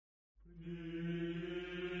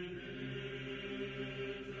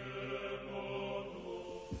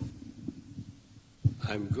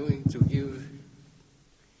I'm going to give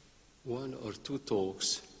one or two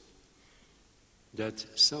talks that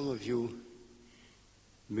some of you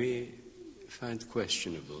may find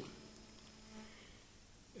questionable.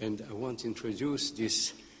 And I want to introduce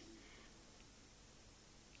this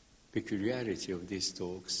peculiarity of these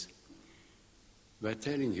talks by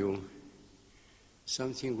telling you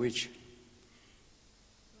something which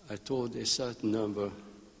I told a certain number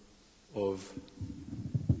of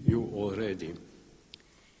you already.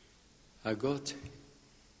 I got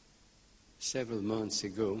several months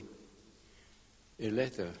ago a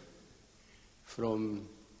letter from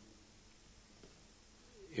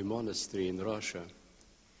a monastery in Russia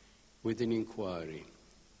with an inquiry.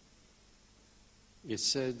 It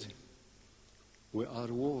said, "We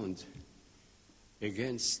are warned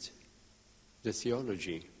against the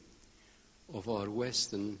theology of our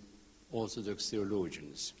Western Orthodox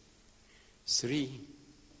theologians. 3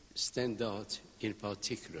 stand out in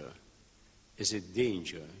particular as a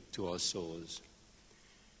danger to our souls.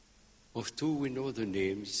 Of 2 we know the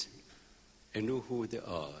names and know who they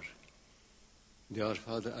are. They are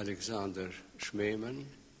Father Alexander Schmemann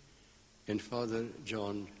and Father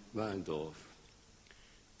John Weindorf.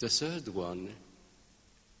 The 3rd one,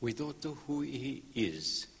 we don't know who he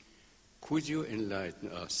is. Could you enlighten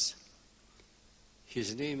us?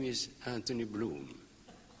 His name is Anthony Bloom."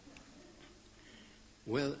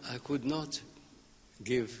 Well, I could not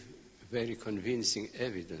give very convincing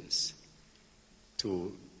evidence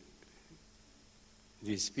to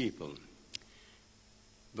these people.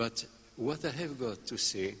 But what I have got to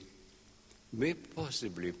say may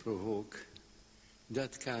possibly provoke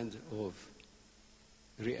that kind of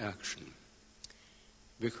reaction,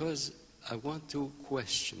 because I want to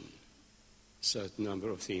question a certain number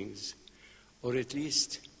of things, or at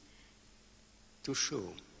least to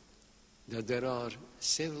show that there are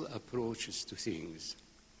several approaches to things.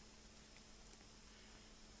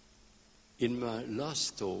 In my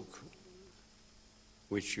last talk,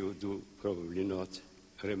 which you do probably not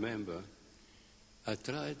remember, I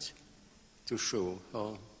tried to show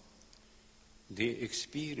how the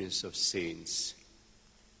experience of saints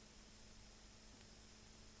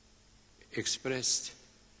expressed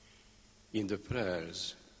in the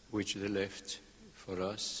prayers which they left for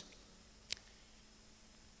us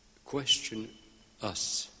question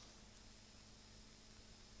us.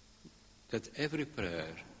 That every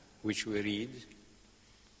prayer which we read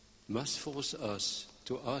must force us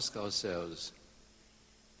to ask ourselves,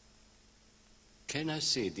 can I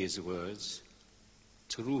say these words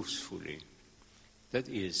truthfully? That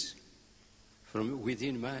is, from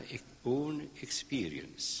within my own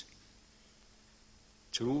experience,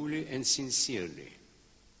 truly and sincerely.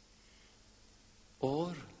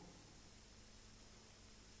 Or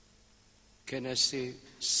can I say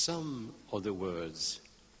some of the words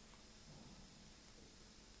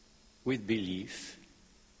with belief,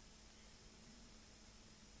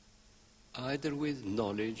 either with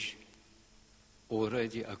knowledge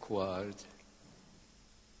already acquired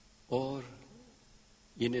or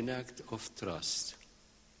in an act of trust?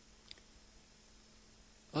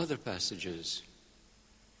 Other passages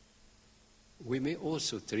we may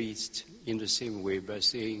also treat in the same way by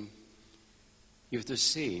saying, if the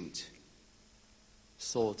saint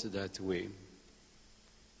thought that way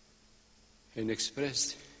and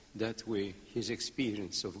expressed that way his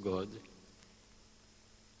experience of God,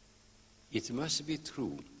 it must be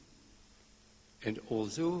true. And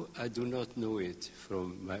although I do not know it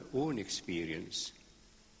from my own experience,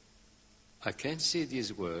 I can say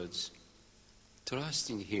these words,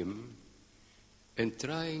 trusting him and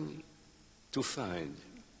trying to find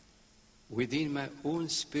within my own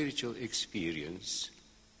spiritual experience,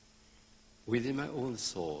 within my own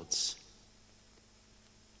thoughts,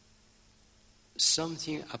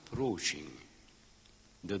 something approaching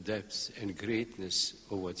the depth and greatness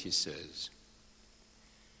of what he says.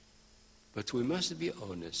 But we must be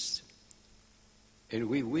honest, and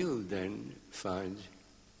we will then find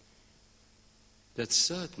that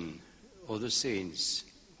certain of the saints'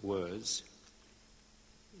 words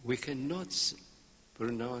we cannot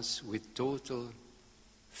pronounce with total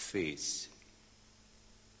faith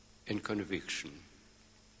and conviction.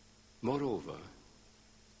 Moreover,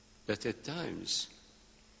 that at times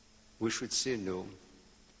we should say, no,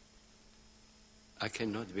 I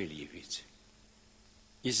cannot believe it.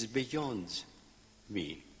 It's beyond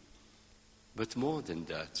me. But more than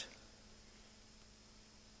that,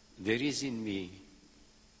 there is in me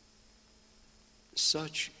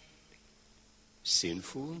such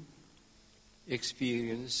sinful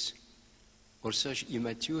experience or such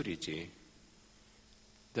immaturity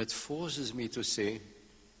that forces me to say,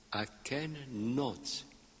 I cannot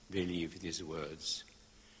believe these words.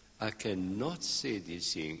 I cannot say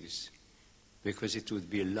these things because it would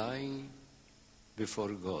be lying before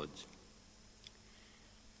God.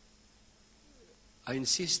 I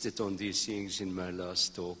insisted on these things in my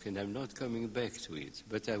last talk, and I'm not coming back to it,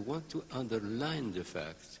 but I want to underline the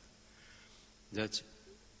fact that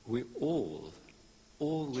we all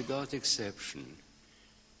without exception,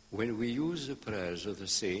 when we use the prayers of the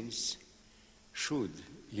saints, should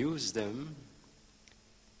use them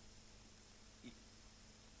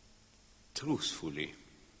truthfully.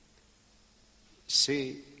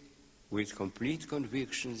 Say with complete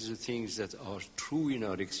convictions the things that are true in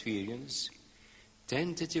our experience,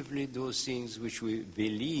 tentatively those things which we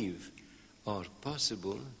believe are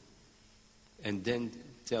possible, and then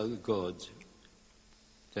tell God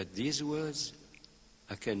that these words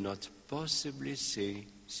I cannot possibly say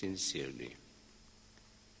sincerely.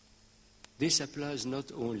 This applies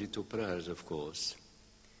not only to prayers, of course.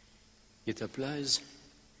 It applies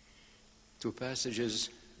to passages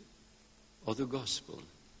of the Gospel,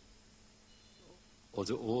 of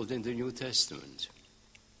the Old and the New Testament,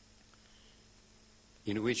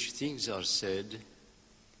 in which things are said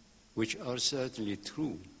which are certainly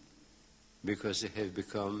true because they have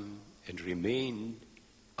become and remain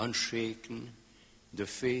unshaken the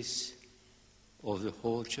faith of the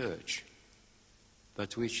whole church,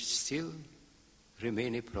 but which still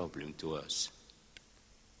remain a problem to us.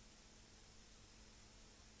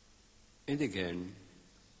 And again,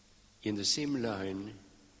 in the same line,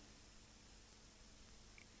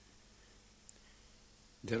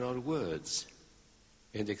 there are words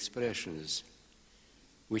and expressions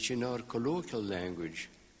which in our colloquial language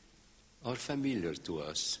are familiar to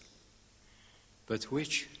us, but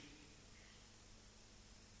which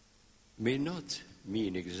may not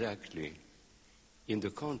mean exactly in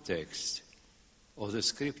the context of the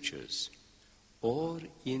scriptures or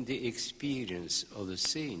in the experience of the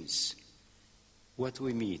saints what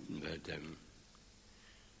we mean by them.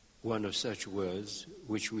 One of such words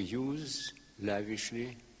which we use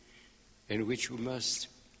lavishly and which we must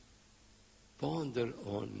ponder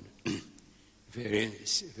on very,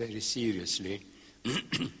 very seriously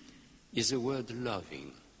is the word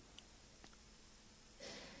loving.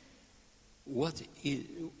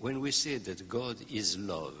 When we say that God is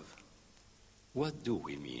love, what do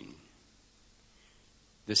we mean?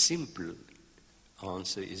 The simple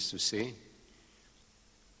answer is to say,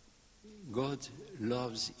 God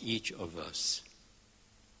loves each of us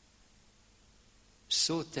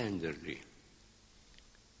so tenderly,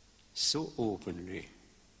 so openly,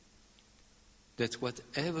 that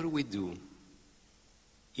whatever we do,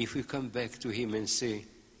 if we come back to Him and say,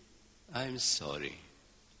 I'm sorry,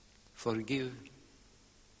 forgive,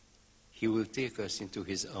 He will take us into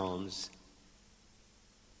His arms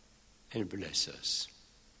and bless us.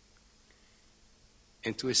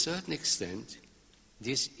 And to a certain extent,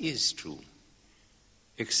 this is true,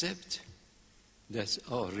 except that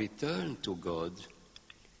our return to God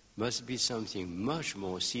must be something much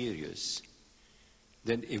more serious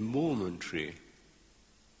than a momentary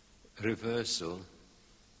reversal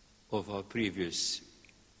of our previous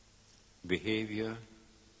behavior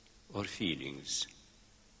or feelings.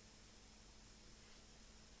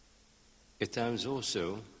 At times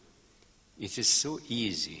also, it is so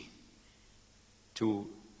easy to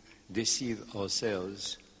deceive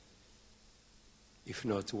ourselves, if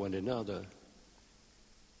not one another,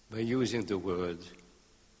 by using the word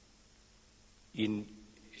in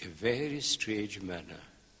a very strange manner.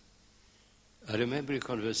 I remember a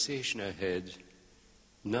conversation I had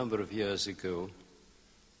a number of years ago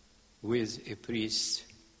with a priest,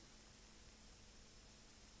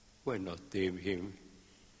 why not name him,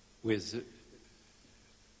 with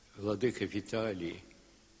Vladika Vitali,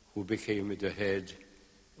 who became the head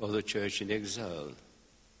of the church in exile.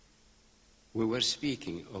 We were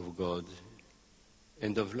speaking of God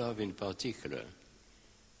and of love in particular,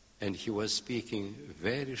 and he was speaking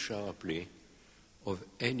very sharply of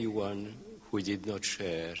anyone who did not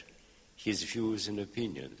share his views and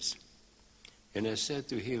opinions. And I said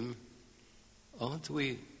to him, aren't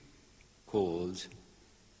we called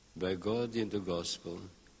by God in the gospel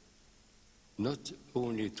not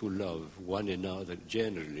only to love one another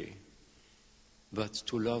generally, but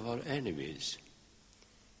to love our enemies?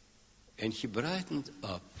 And he brightened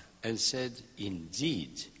up and said,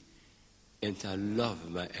 indeed, and I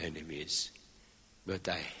love my enemies, but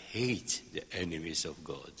I hate the enemies of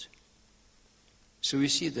God. So we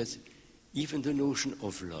see that even the notion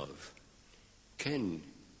of love can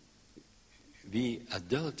be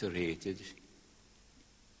adulterated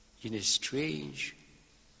in a strange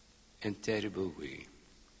and terrible way.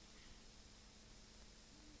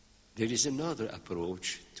 there is another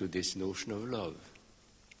approach to this notion of love.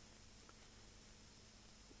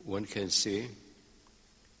 One can say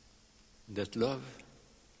that love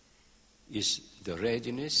is the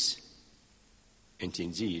readiness, and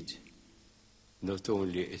indeed not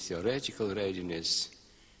only a theoretical readiness,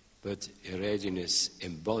 but a readiness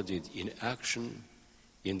embodied in action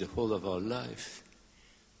in the whole of our life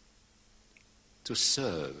to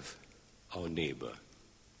serve our neighbor.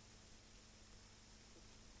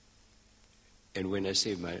 And when I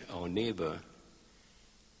say our neighbor,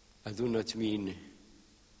 I do not mean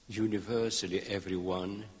universally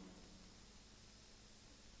everyone,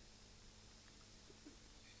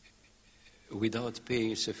 without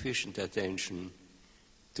paying sufficient attention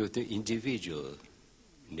to the individual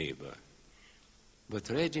neighbor, but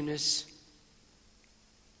readiness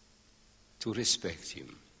to respect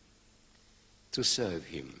him, to serve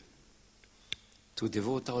him, to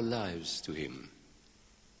devote our lives to him,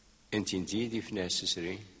 and indeed, if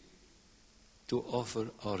necessary, to offer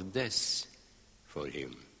our deaths for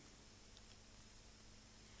him.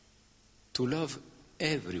 To love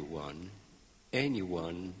everyone,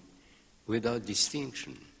 anyone, without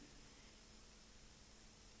distinction,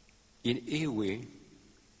 in a way,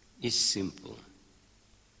 is simple.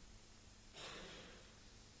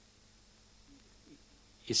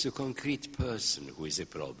 It's a concrete person who is a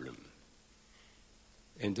problem.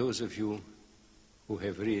 And those of you who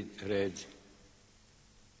have read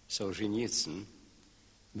Solzhenitsyn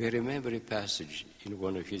may remember a passage in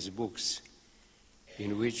one of his books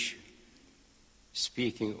in which,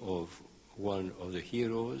 speaking of one of the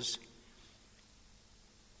heroes,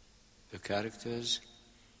 the characters,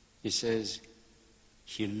 he says,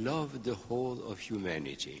 he loved the whole of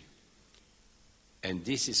humanity, and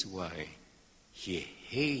this is why he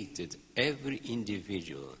hated every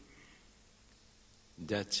individual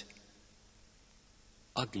that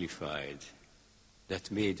uglified,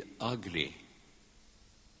 that made ugly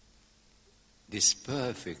this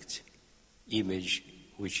perfect image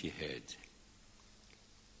which he had.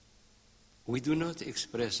 We do not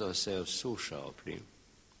express ourselves so sharply,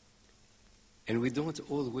 and we don't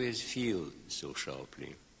always feel so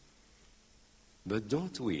sharply. But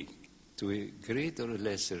don't we, to a greater or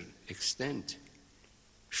lesser extent,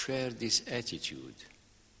 share this attitude?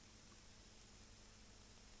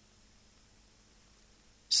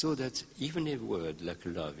 So that even a word like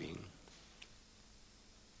loving,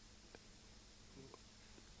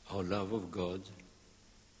 our love of God,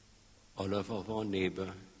 our love of our neighbor,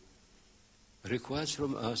 requires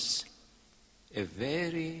from us a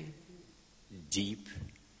very deep,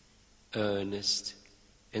 earnest,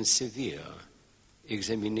 and severe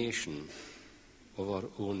examination of our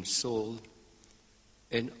own soul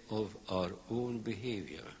and of our own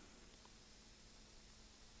behavior.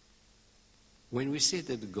 When we say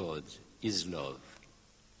that God is love,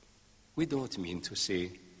 we don't mean to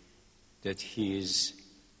say that he is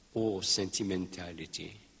all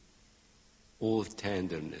sentimentality, all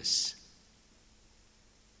tenderness.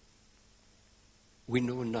 We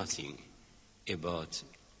know nothing about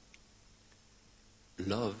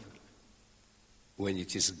love when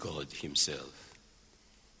it is God himself.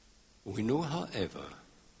 We know, however,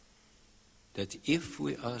 that if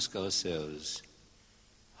we ask ourselves,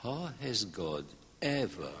 how has God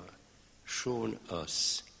ever shown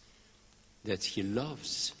us that he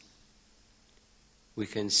loves? We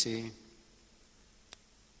can say,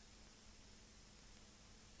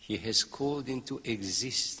 he has called into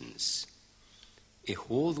existence a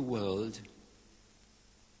whole world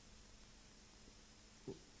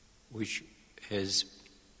which has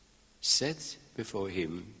set before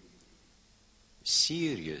him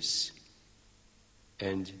serious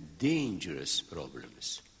and dangerous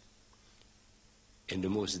problems. And the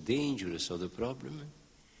most dangerous of the problem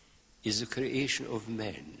is the creation of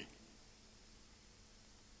man.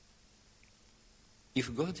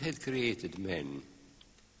 If God had created man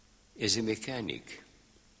as a mechanic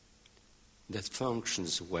that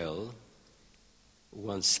functions well,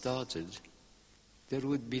 once started, there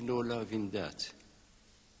would be no love in that.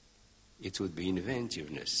 It would be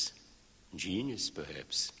inventiveness, genius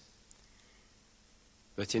perhaps.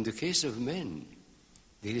 But in the case of man,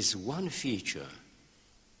 there is one feature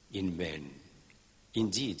in man,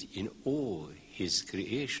 indeed in all his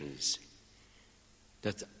creations,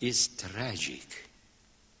 that is tragic.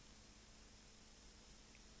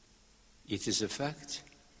 It is a fact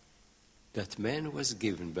that man was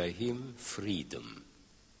given by him freedom,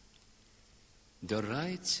 the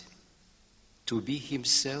right to be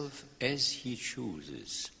himself as he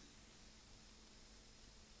chooses,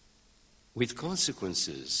 with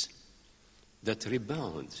consequences that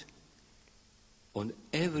rebound on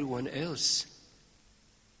everyone else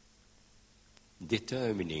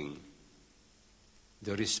determining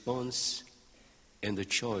the response and the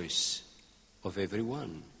choice of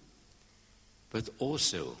everyone, but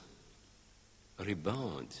also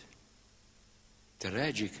rebound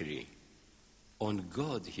tragically on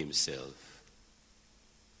God Himself.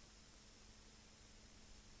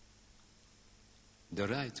 The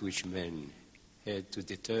right which man had to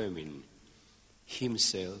determine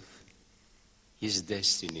himself, his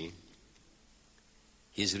destiny,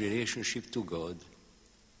 his relationship to God,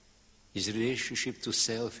 his relationship to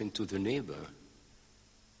self and to the neighbor,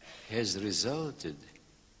 has resulted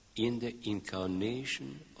in the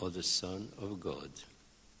incarnation of the Son of God.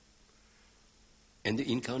 And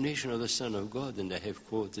the incarnation of the Son of God, and I have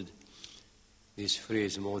quoted this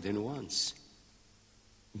phrase more than once,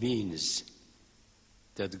 means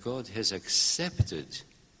that God has accepted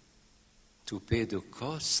to pay the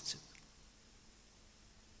cost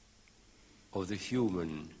of the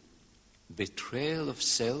human betrayal of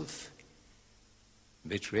self,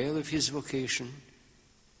 betrayal of his vocation,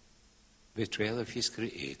 betrayal of his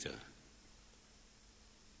Creator.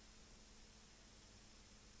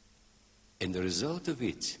 And the result of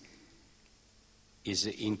it is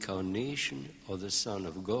the incarnation of the Son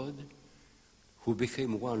of God, who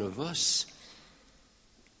became one of us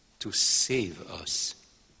to save us.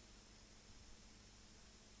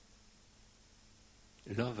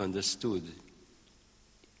 Love understood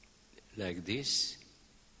like this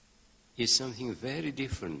is something very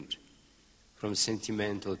different from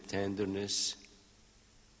sentimental tenderness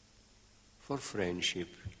for friendship.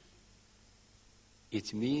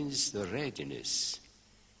 It means the readiness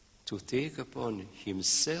to take upon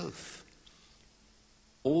himself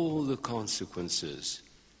all the consequences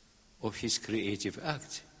of his creative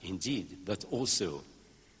act, indeed, but also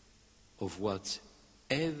of what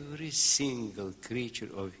every single creature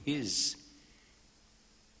of his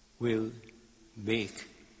will make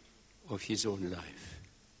of his own life.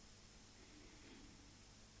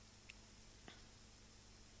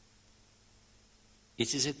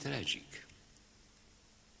 It is a tragic,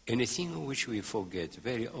 and a thing which we forget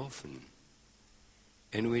very often,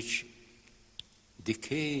 and which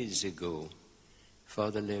decades ago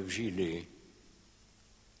Father Lev Gillet,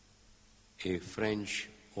 a French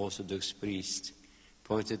Orthodox priest,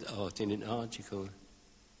 pointed out in an article.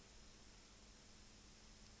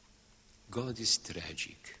 God is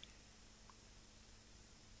tragic.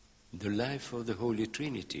 The life of the Holy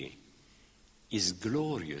Trinity is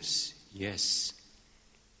glorious, yes,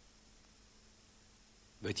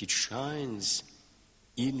 but it shines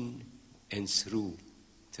in and through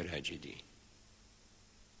tragedy.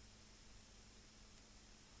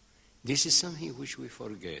 This is something which we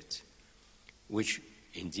forget, which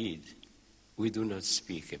indeed we do not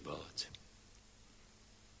speak about.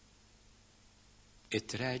 A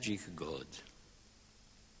tragic God.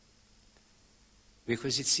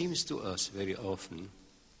 Because it seems to us very often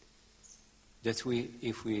that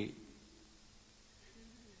if we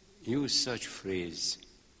use such phrase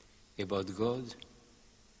about God,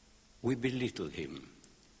 we belittle him.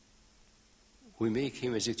 We make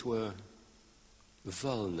him, as it were,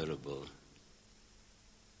 vulnerable,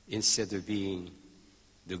 instead of being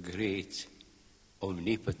the great,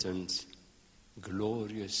 omnipotent,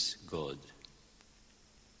 glorious God.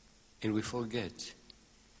 And we forget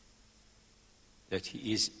that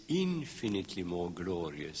he is infinitely more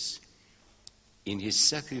glorious in his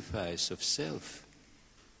sacrifice of self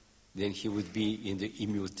than he would be in the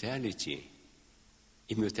immutability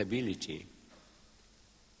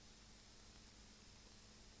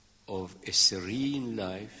of a serene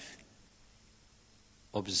life,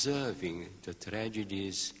 observing the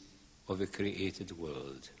tragedies of a created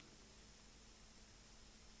world.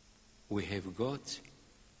 We have got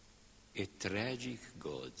a tragic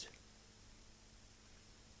God,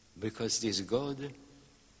 because this God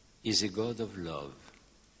is a God of love.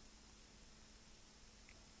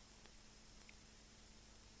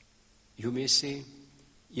 You may say,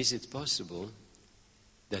 is it possible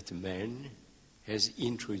that man has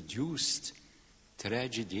introduced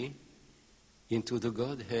tragedy into the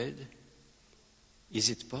Godhead? Is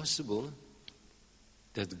it possible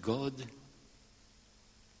that God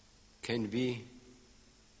can be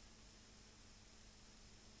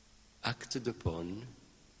acted upon,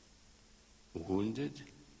 wounded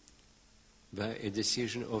by a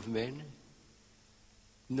decision of man?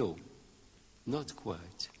 No, not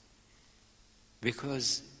quite.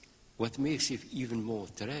 Because what makes it even more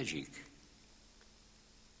tragic,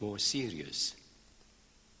 more serious,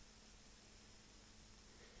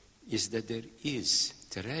 is that there is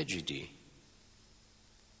tragedy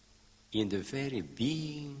in the very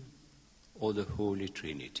being of the Holy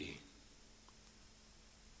Trinity.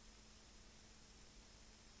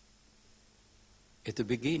 At the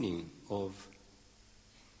beginning of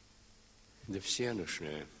the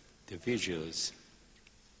Всеношная, the vigils,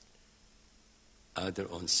 either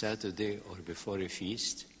on Saturday or before a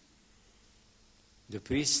feast, the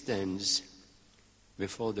priest stands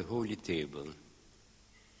before the holy table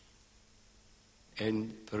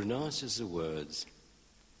and pronounces the words,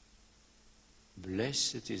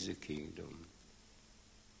 "Blessed is the kingdom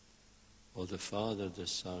of the Father, the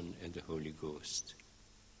Son, and the Holy Ghost."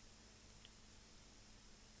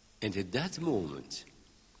 And at that moment,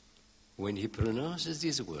 when he pronounces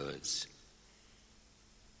these words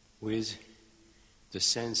with the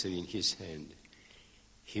censer in his hand,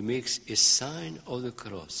 he makes a sign of the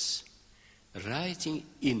cross, writing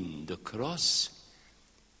in the cross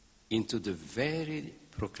into the very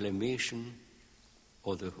proclamation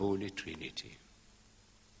of the Holy Trinity.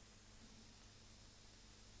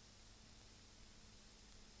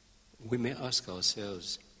 We may ask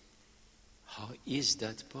ourselves, how is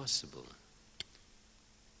that possible?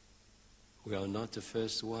 We are not the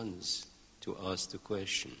first ones to ask the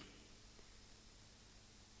question.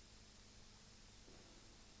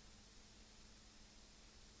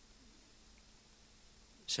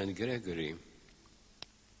 St. Gregory,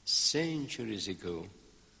 centuries ago,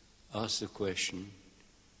 asked the question,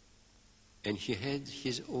 and he had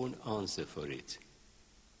his own answer for it.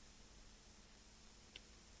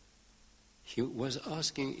 He was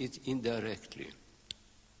asking it indirectly.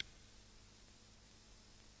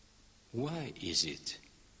 Why is it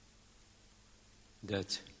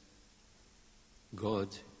that God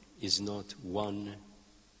is not one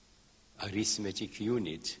arithmetic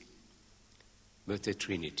unit, but a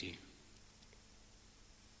Trinity?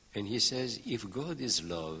 And he says, if God is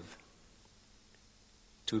love,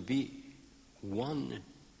 to be one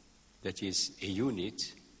that is a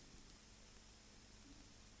unit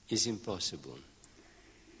is impossible,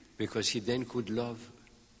 because he then could love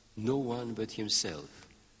no one but himself.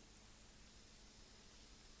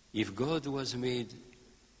 If God was made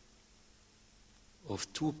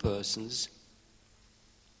of two persons,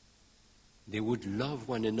 they would love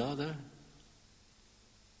one another,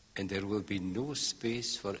 and there will be no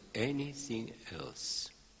space for anything else.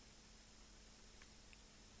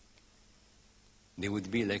 They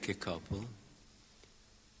would be like a couple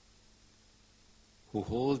who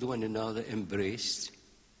hold one another embraced,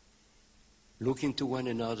 look into one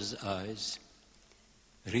another's eyes,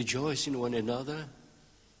 rejoice in one another,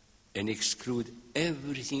 and exclude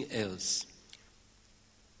everything else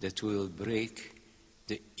that will break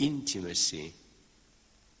the intimacy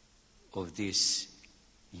of this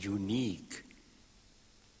unique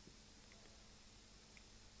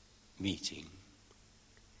meeting.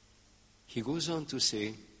 He goes on to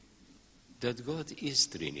say that God is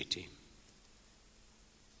Trinity,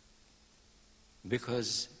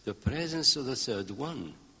 because the presence of the third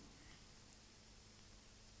one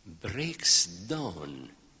breaks down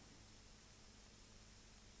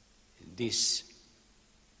this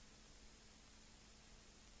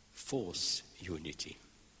false unity.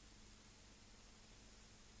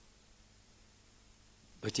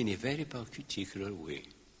 But in a very particular way,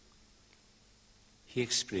 he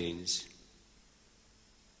explains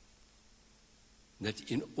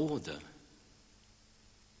that in order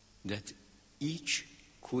that each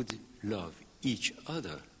could love each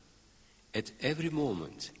other at every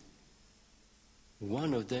moment,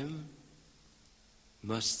 one of them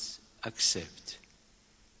must accept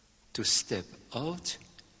to step out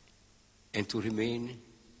and to remain,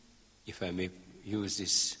 if I may use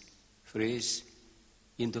this phrase,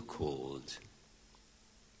 in the cold.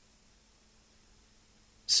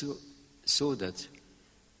 So that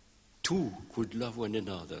two could love one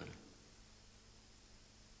another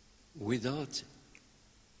without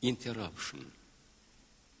interruption,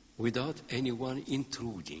 without anyone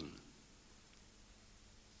intruding.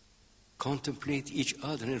 Contemplate each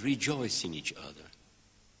other and rejoice in each other.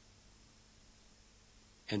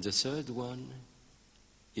 And the third one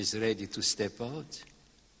is ready to step out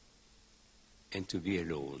and to be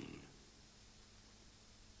alone.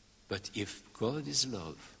 But if God is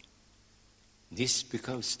love, this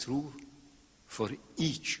becomes true for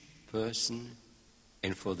each person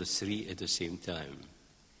and for the three at the same time.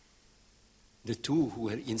 The two who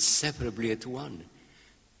are inseparably at one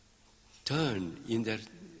turn in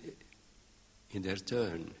their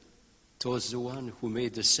turn towards the one who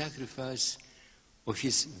made the sacrifice of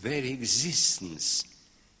his very existence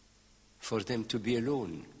for them to be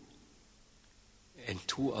alone. And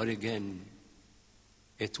two are again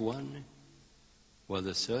at one while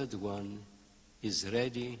the third one is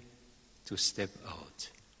ready to step out.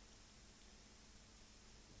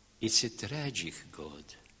 It's a tragic God,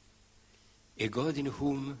 a God in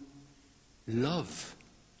whom love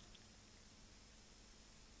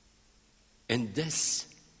and death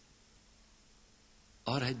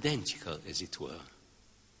are identical, as it were,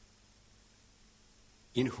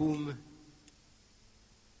 in whom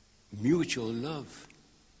mutual love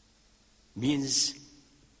means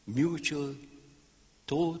mutual,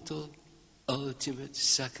 total, ultimate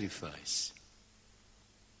sacrifice.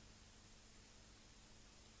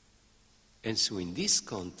 And so in this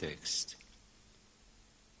context,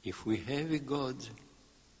 if we have a God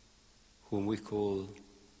whom we call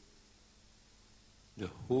the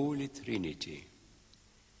Holy Trinity,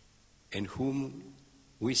 and whom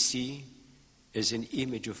we see as an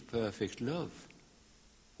image of perfect love,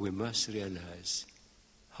 we must realize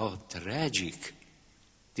how tragic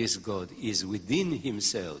this God is within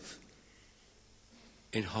himself,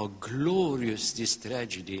 and how glorious this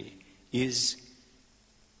tragedy is,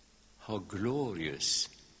 how glorious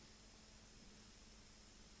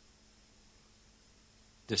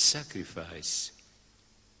the sacrifice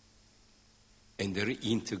and the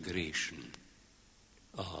reintegration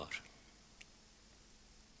are.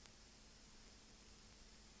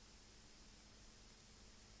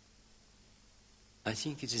 I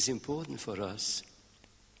think it is important for us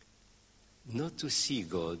not to see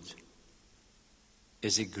God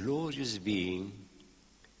as a glorious being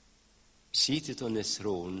seated on a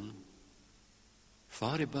throne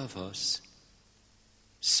far above us,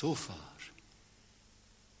 so far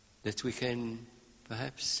that we can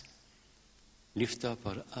perhaps lift up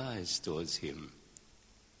our eyes towards him,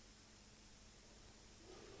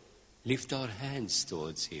 lift our hands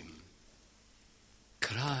towards him,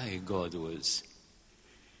 cry Godwards,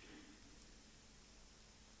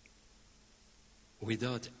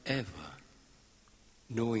 without ever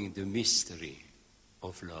knowing the mystery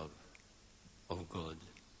of love of God.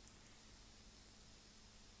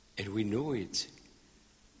 And we know it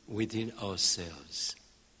within ourselves,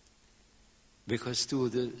 because to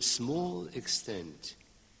the small extent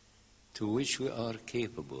to which we are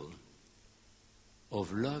capable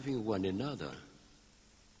of loving one another,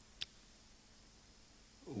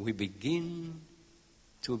 we begin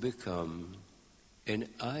to become an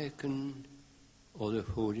icon of the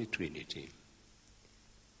Holy Trinity.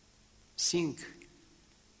 Think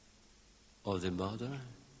of the mother,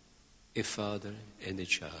 a father, and a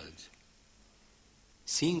child.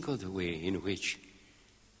 Think of the way in which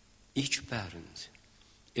each parent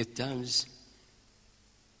at times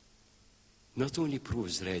not only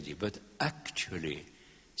proves ready, but actually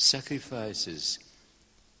sacrifices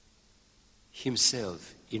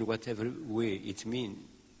himself in whatever way it means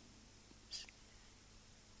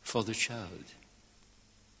for the child.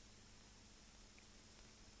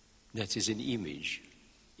 That is an image.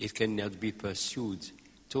 It cannot be pursued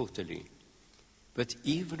totally. But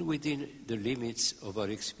even within the limits of our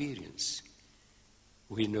experience,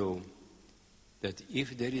 we know that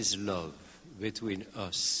if there is love between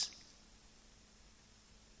us,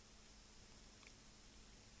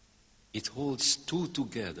 it holds two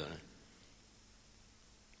together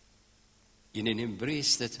in an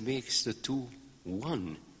embrace that makes the two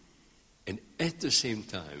one. And at the same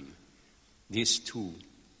time, these two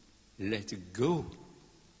let go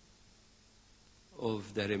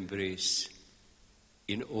of their embrace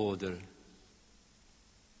in order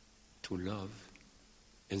to love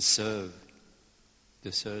and serve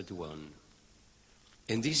the third one.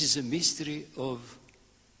 And this is a mystery of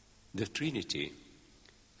the Trinity,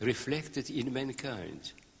 reflected in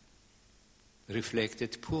mankind,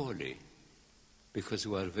 reflected poorly, because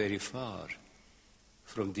we are very far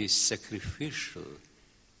from this sacrificial,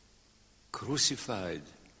 crucified,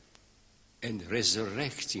 and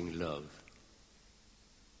resurrecting love.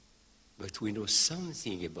 But we know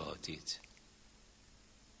something about it.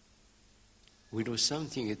 We know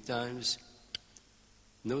something at times,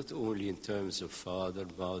 not only in terms of father,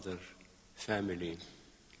 mother, family,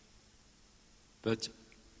 but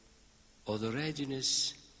of the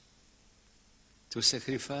readiness to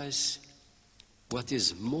sacrifice what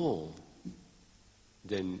is more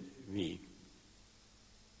than me.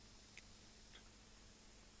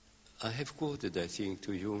 I have quoted, I think,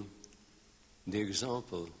 to you the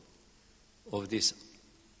example of this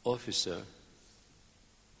officer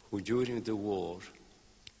who during the war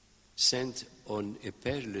sent on a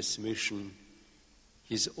perilous mission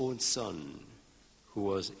his own son, who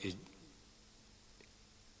was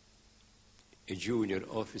a junior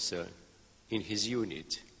officer in his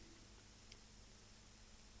unit.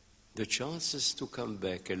 The chances to come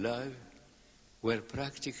back alive were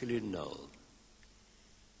practically null.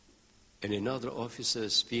 And another officer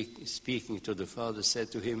speaking to the father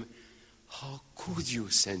said to him, "How could you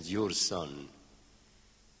send your son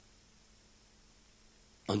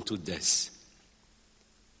unto death?"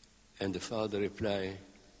 And the father replied,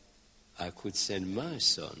 "I could send my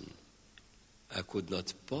son. I could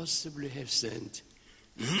not possibly have sent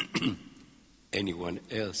anyone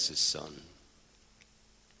else's son."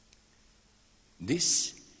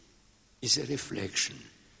 This is a reflection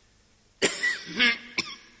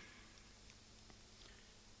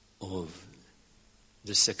of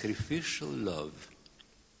the sacrificial love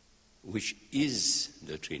which is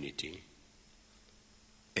the Trinity.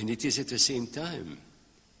 And it is at the same time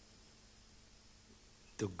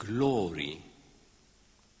the glory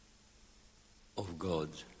of God,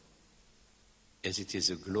 as it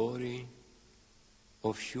is a glory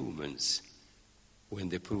of humans when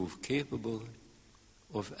they prove capable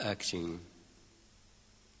of acting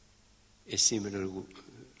a similar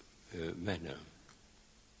manner.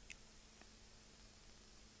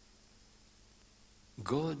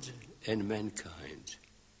 God and mankind,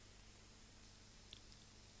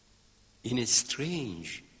 in a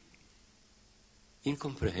strange,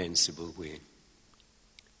 incomprehensible way,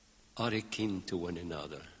 are akin to one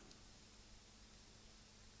another.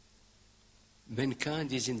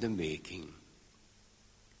 Mankind is in the making.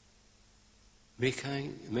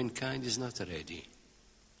 Mankind is not ready.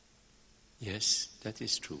 Yes, that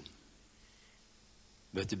is true.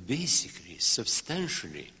 But basically,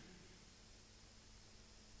 substantially,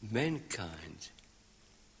 mankind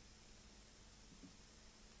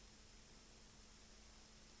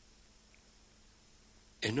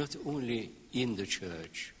and not only in the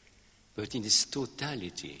church, but in its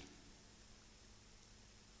totality,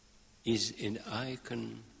 is an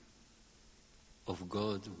icon of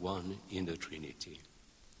God one in the Trinity.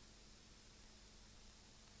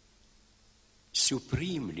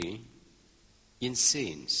 Supremely in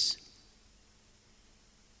saints,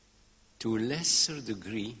 to a lesser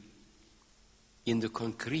degree in the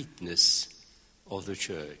concreteness of the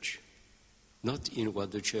church, not in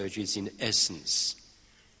what the church is in essence,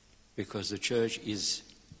 because the church is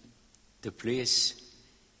the place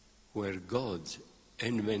where God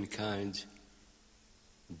and mankind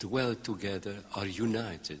dwell together, are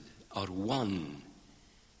united, are one.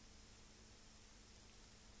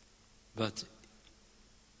 But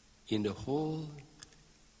in the whole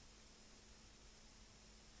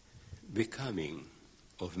becoming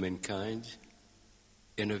of mankind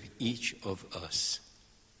and of each of us,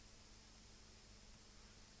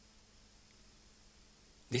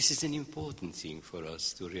 this is an important thing for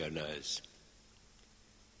us to realize.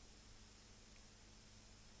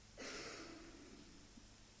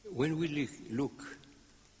 When we look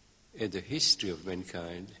at the history of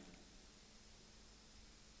mankind,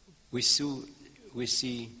 we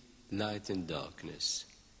see light and darkness,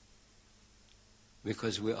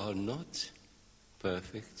 because we are not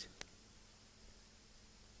perfect.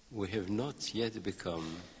 We have not yet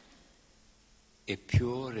become a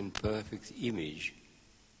pure and perfect image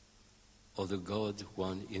of the God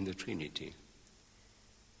one in the Trinity.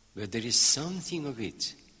 But there is something of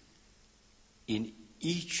it in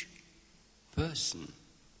each person,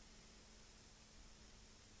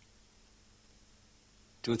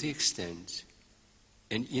 to the extent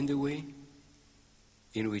and in the way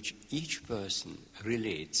in which each person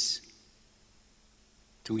relates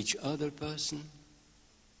to each other person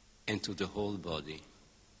and to the whole body.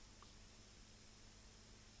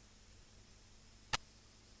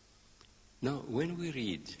 Now, when we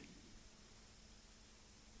read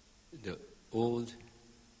the Old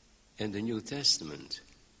and the New Testament,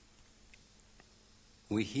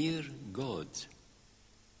 we hear God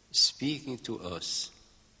speaking to us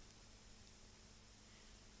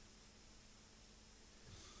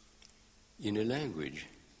in a language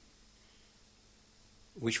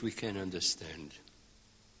which we can understand.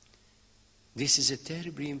 This is a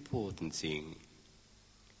terribly important thing,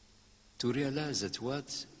 to realize that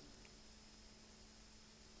what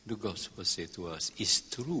the gospel says to us is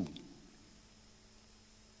true,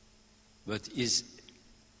 but is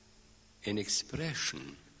an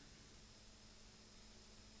expression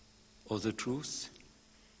of the truth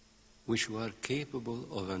which we are capable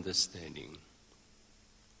of understanding.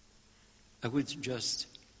 I would just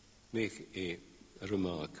make a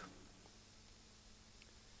remark.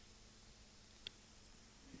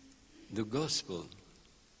 The gospel,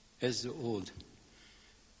 as the Old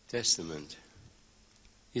Testament,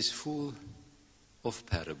 is full of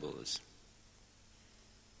parables.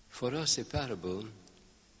 For us, a parable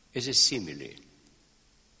is a simile,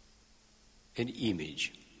 an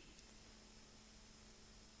image.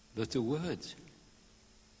 But the word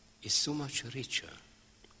is so much richer.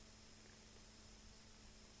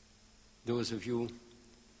 Those of you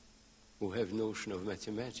who have notion of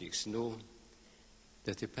mathematics know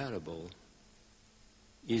that a parable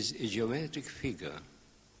is a geometric figure,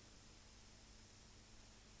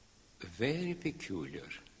 very peculiar,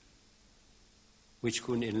 which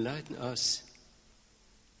can enlighten us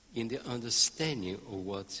in the understanding of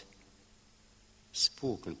what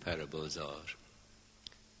spoken parables are.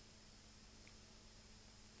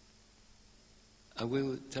 I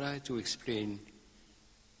will try to explain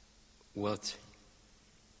what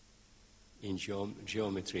in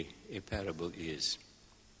geometry a parable is.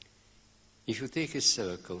 If you take a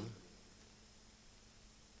circle,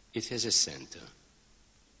 it has a center.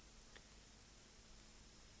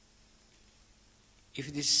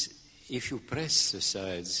 If you press the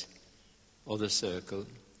sides of the circle,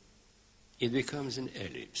 it becomes an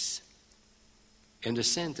ellipse. And the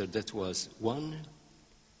center that was 1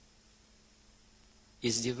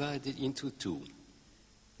 is divided into 2,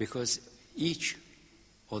 because each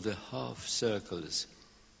of the half circles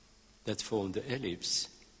that form the ellipse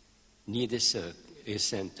need a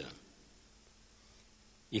center.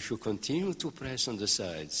 If you continue to press on the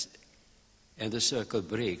sides and the circle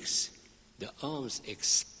breaks, the arms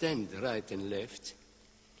extend right and left.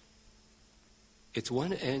 At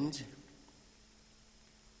one end,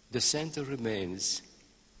 the center remains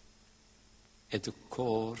at the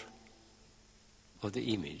core of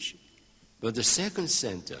the image. But the second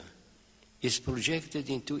center is projected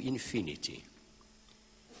into infinity.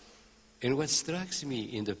 And what strikes me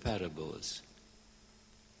in the parables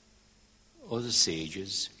of the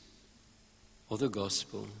sages, of the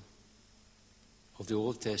gospel, of the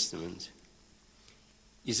Old Testament,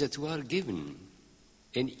 is that we are given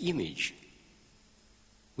an image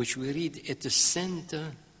which we read at the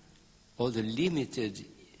center of the limited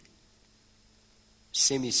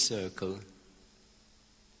semicircle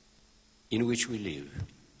in which we live.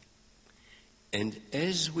 And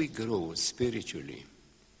as we grow spiritually,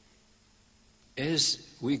 as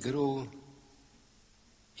we grow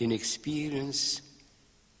in experience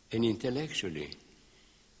and intellectually,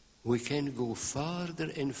 we can go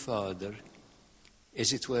farther and farther,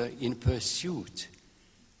 as it were, in pursuit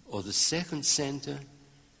of the second center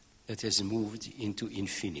that has moved into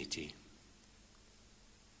infinity.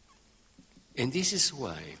 And this is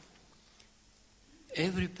why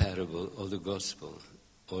every parable of the gospel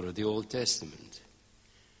or of the Old Testament,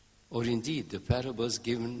 or indeed the parables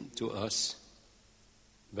given to us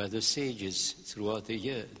by the sages throughout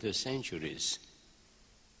the centuries,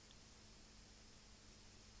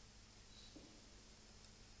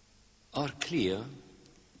 are clear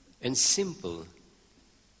and simple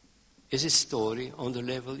as a story on the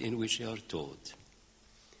level in which they are taught.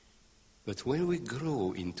 But when we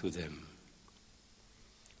grow into them,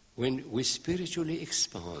 when we spiritually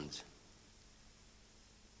expand,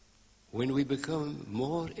 when we become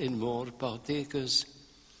more and more partakers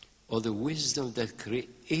of the wisdom that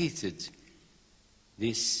created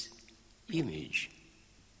this image,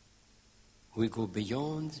 we go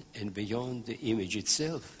beyond and beyond the image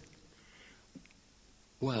itself.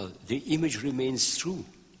 Well, the image remains true,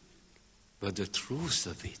 but the truth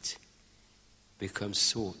of it becomes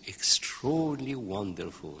so extraordinarily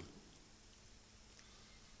wonderful.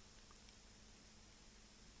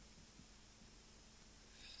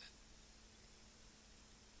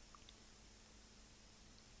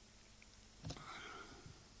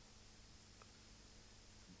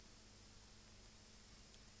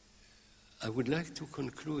 I would like to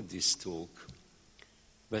conclude this talk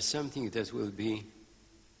by something that will be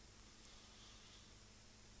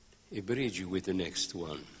a bridge with the next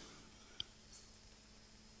one.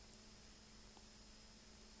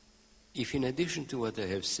 If in addition to what I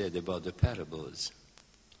have said about the parables,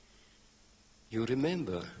 you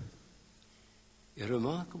remember a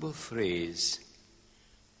remarkable phrase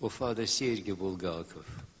of Father Sergei Bulgakov,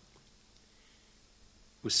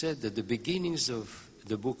 who said that the beginnings of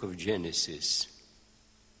the book of Genesis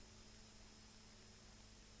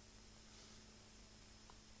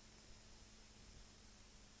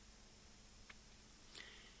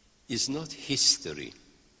is not history,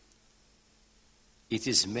 it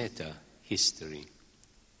is meta-history.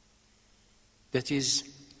 That is,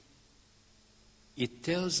 it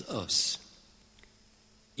tells us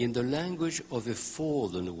in the language of a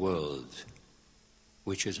fallen world,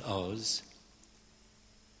 which is ours,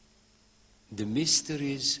 the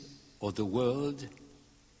mysteries of the world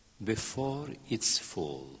before its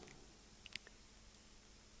fall.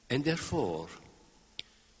 And therefore,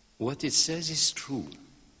 what it says is true,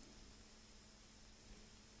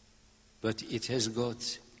 but it has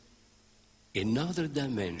got another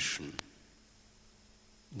dimension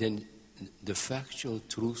than the factual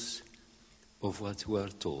truth of what we are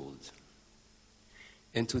told.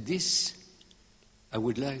 And to this, I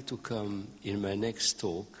would like to come in my next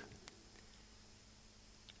talk,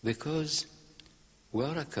 because we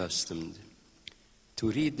are accustomed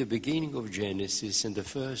to read the beginning of Genesis and the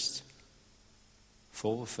first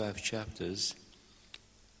 4 or 5 chapters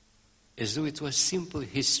as though it was simple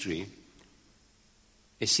history,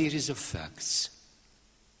 a series of facts,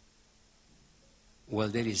 while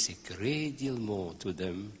there is a great deal more to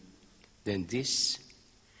them than this,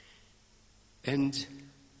 and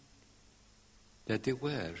that there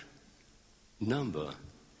were a number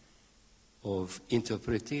of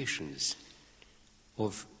interpretations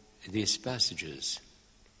of these passages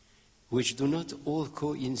which do not all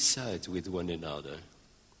coincide with one another.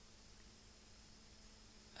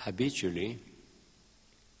 Habitually,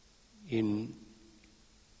 in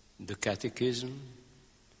the catechism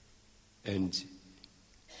and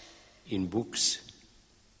in books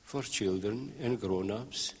for children and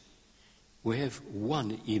grown-ups, we have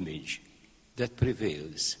one image that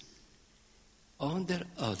prevails. Are there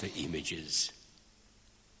other images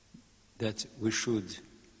that we should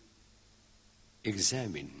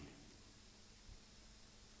examine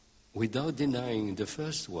without denying the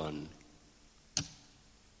first one,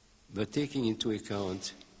 but taking into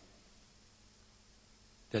account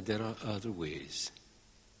that there are other ways?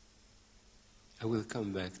 I will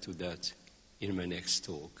come back to that in my next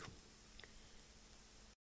talk.